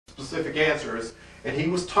specific answers. And he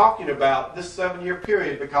was talking about this 7-year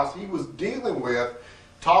period because he was dealing with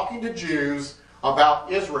talking to Jews about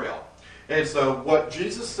Israel. And so what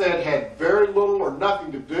Jesus said had very little or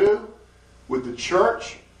nothing to do with the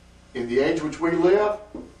church in the age which we live.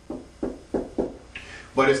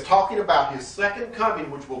 But it's talking about his second coming,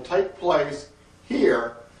 which will take place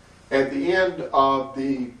here at the end of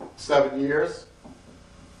the 7 years,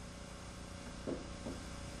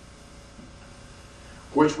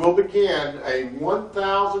 which will begin a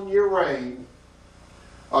 1,000-year reign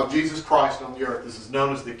of Jesus Christ on the earth. This is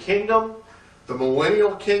known as the kingdom, the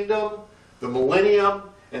millennial kingdom, the millennium,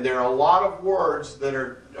 and there are a lot of words that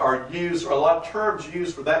are used, or a lot of terms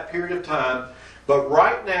used for that period of time. But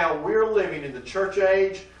right now, we're living in the church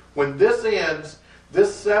age. When this ends,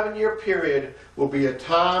 this 7-year period will be a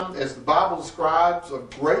time, as the Bible describes, of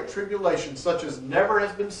great tribulation, such as never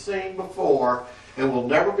has been seen before and will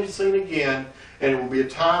never be seen again. And it will be a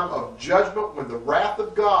time of judgment when the wrath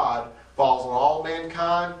of God falls on all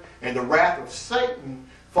mankind and the wrath of Satan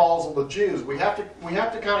falls on the Jews. We have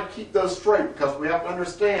to kind of keep those straight, because we have to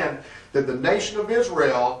understand that the nation of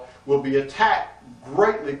Israel will be attacked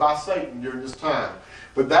greatly by Satan during this time.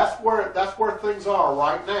 But that's where things are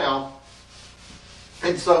right now.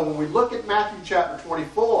 And so when we look at Matthew chapter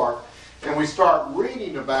 24 and we start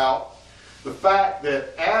reading about the fact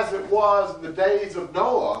that as it was in the days of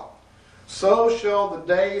Noah, so shall the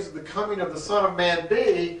days of the coming of the Son of Man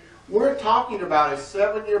be, we're talking about a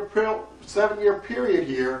 7-year period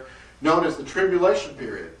here known as the tribulation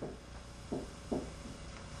period.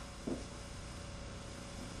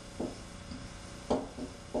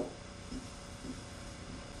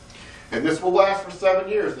 And this will last for 7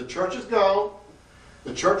 years. The church is gone.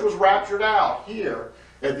 The church was raptured out here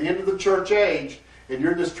at the end of the church age. And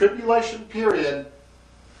during this tribulation period,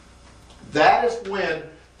 that is when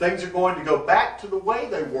things are going to go back to the way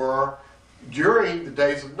they were during the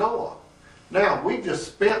days of Noah. Now, we just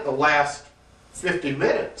spent the last 50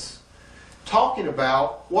 minutes talking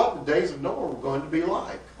about what the days of Noah were going to be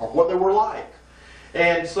like, or what they were like.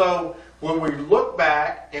 And so when we look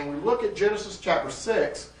back and we look at Genesis chapter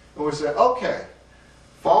 6, and we say, okay,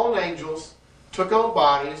 fallen angels took on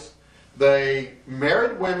bodies, they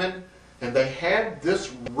married women, and they had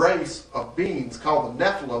this race of beings called the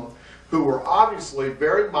Nephilim, who were obviously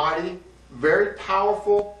very mighty, very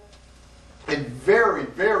powerful, and very,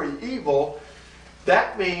 very evil.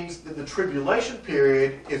 That means that the tribulation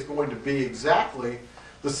period is going to be exactly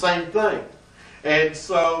the same thing. And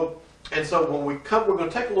so when we come, we're going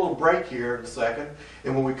to take a little break here in a second,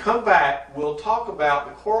 and when we come back, we'll talk about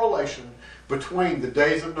the correlation between the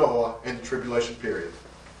days of Noah and the tribulation period.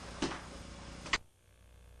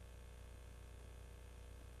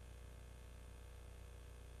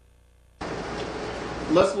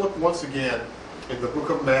 Let's look once again in the book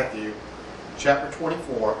of Matthew, chapter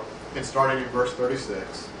 24, and starting in verse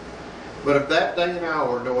 36. But of that day and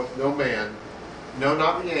hour knoweth no man, no,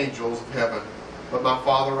 not the angels of heaven, but my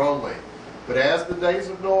Father only. But as the days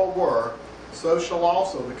of Noah were, so shall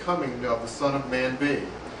also the coming of the Son of Man be.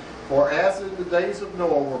 For as in the days of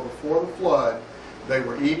Noah were before the flood, they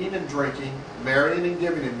were eating and drinking, marrying and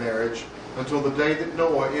giving in marriage, until the day that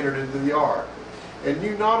Noah entered into the ark, and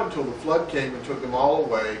knew not until the flood came and took them all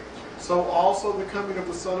away, so also the coming of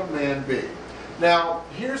the Son of Man be. Now,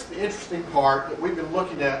 here's the interesting part that we've been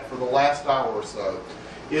looking at for the last hour or so,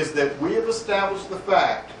 is that we have established the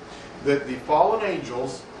fact that the fallen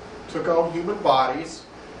angels took on human bodies,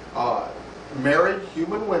 married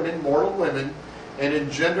human women, mortal women, and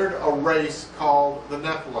engendered a race called the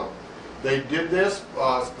Nephilim. They did this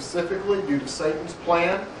specifically due to Satan's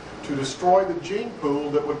plan to destroy the gene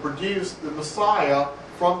pool that would produce the Messiah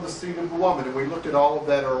from the seed of the woman. And we looked at all of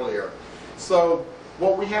that earlier. So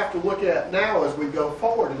what we have to look at now as we go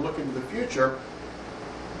forward and look into the future,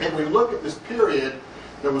 and we look at this period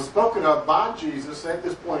that was spoken of by Jesus at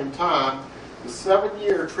this point in time, the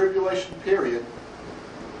 7-year tribulation period,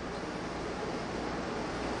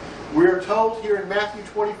 we are told here in Matthew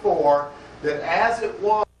 24 that as it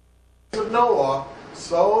was in the days of Noah,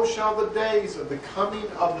 so shall the days of the coming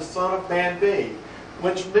of the Son of Man be.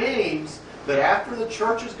 Which means that after the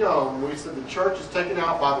church is gone, we said the church is taken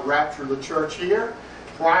out by the rapture of the church here,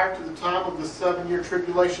 prior to the time of the 7-year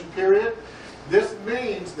tribulation period. This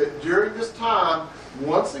means that during this time,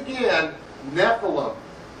 once again, Nephilim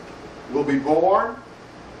will be born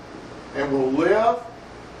and will live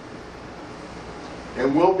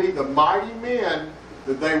and will be the mighty men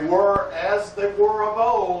that they were as they were of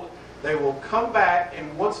old. They will come back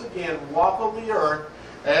and once again walk on the earth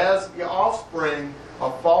as the offspring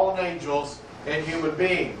of fallen angels and human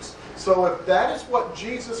beings. So if that is what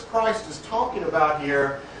Jesus Christ is talking about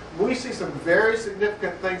here, we see some very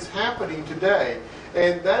significant things happening today.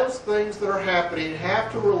 And those things that are happening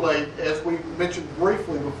have to relate, as we mentioned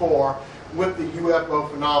briefly before, with the UFO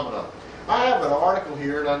phenomena. I have an article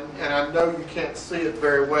here, and I know you can't see it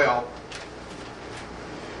very well,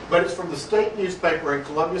 but it's from the state newspaper in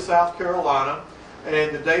Columbia, South Carolina,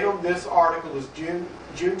 and the date on this article is June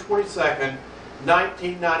 22nd,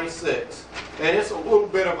 1996. And it's a little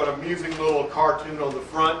bit of an amusing little cartoon on the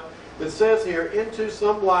front that says here, "Into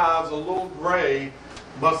some lives a little gray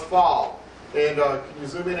must fall." And can you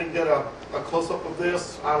zoom in and get a close-up of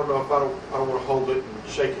this? I don't know if I don't want to hold it and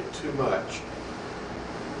shake it too much.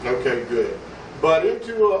 Okay, good. But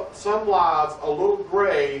into some lives a little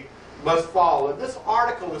gray must fall. And this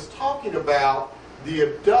article is talking about the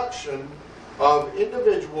abduction of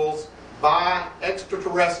individuals by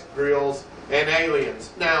extraterrestrials and aliens.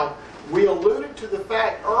 Now, we alluded to the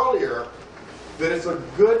fact earlier that it's a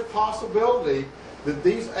good possibility that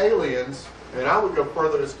these aliens, and I would go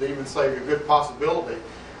further to even say a good possibility,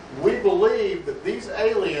 we believe that these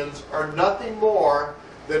aliens are nothing more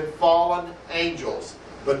than fallen angels.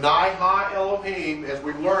 B'nai Ha Elohim, as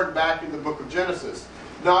we learned back in the book of Genesis.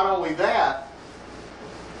 Not only that,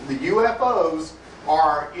 the UFOs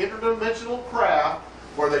are interdimensional craft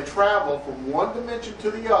where they travel from one dimension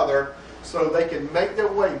to the other so they can make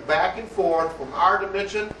their way back and forth from our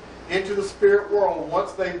dimension into the spirit world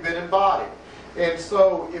once they've been embodied. And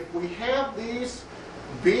so if we have these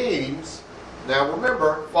beings, now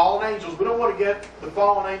remember, fallen angels, we don't want to get the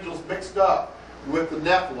fallen angels mixed up with the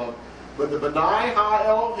Nephilim, but the B'nai Ha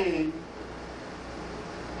Elohim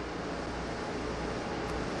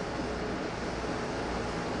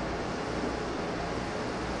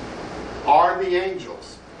are the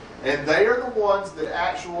angels. And they are the ones that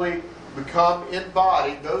actually become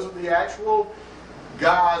embodied. Those are the actual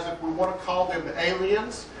guys, if we want to call them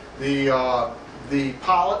aliens, the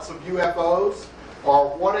pilots of UFOs, or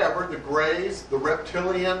whatever, the Greys, the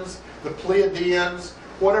Reptilians, the Pleiadians,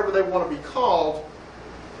 whatever they want to be called.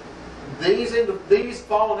 These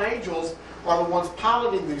fallen angels are the ones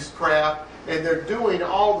piloting these craft, and they're doing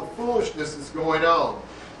all the foolishness that's going on.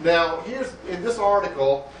 Now, here's in this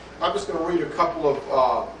article, I'm just going to read a couple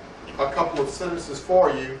of sentences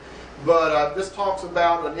for you. But this talks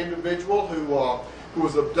about an individual who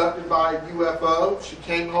was abducted by a UFO. She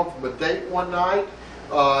came home from a date one night,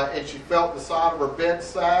 and she felt the side of her bed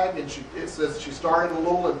sag, and it says she started a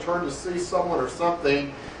little and turned to see someone or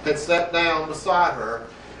something had sat down beside her.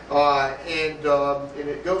 And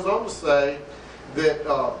it goes on to say that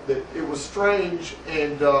it was strange,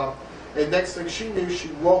 and next thing she knew, she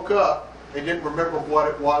woke up and didn't remember what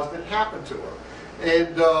it was that happened to her.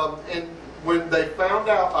 And when they found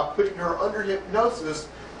out by putting her under hypnosis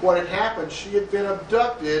what had happened, she had been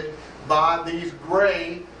abducted by these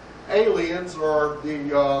gray aliens, or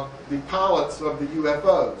the pilots of the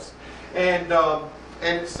UFOs. And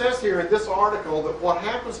it says here in this article that what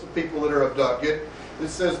happens to people that are abducted, it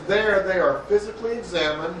says there they are physically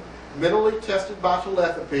examined, mentally tested by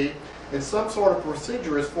telepathy, and some sort of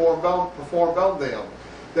procedure is performed on them.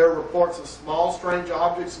 There are reports of small, strange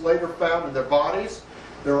objects later found in their bodies.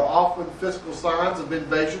 There are often physical signs of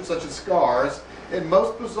invasion, such as scars. And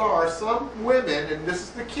most bizarre, some women, and this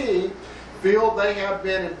is the key, feel they have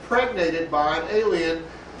been impregnated by an alien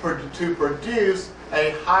to produce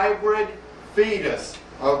a hybrid fetus.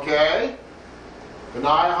 Okay?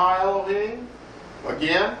 B'nai Ha Elohim,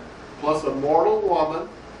 again, plus a mortal woman.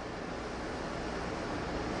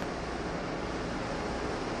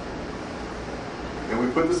 And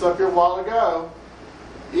we put this up here a while ago,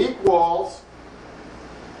 equals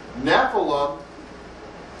Nephilim,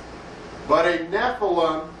 but a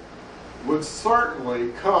Nephilim would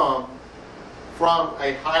certainly come from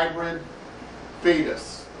a hybrid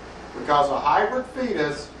fetus, because a hybrid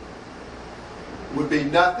fetus would be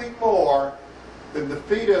nothing more than the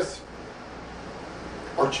fetus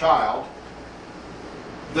or child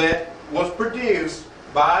that was produced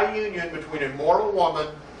by a union between a mortal woman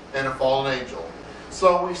and a fallen angel.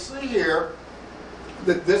 So we see here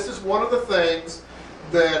that this is one of the things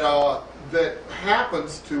that that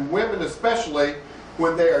happens to women, especially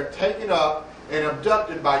when they are taken up and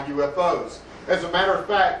abducted by UFOs. As a matter of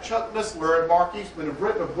fact, Chuck Missler and Mark Eastman have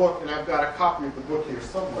written a book, and I've got a copy of the book here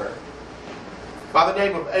somewhere, by the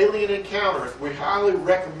name of Alien Encounters. We highly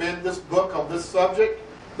recommend this book on this subject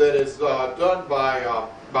that is done by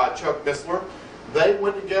Chuck Missler. They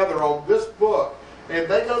went together on this book, and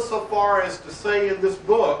they go so far as to say in this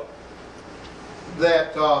book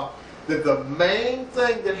that that the main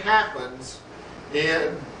thing that happens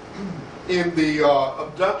in the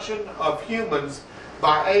abduction of humans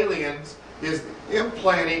by aliens is the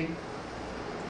implanting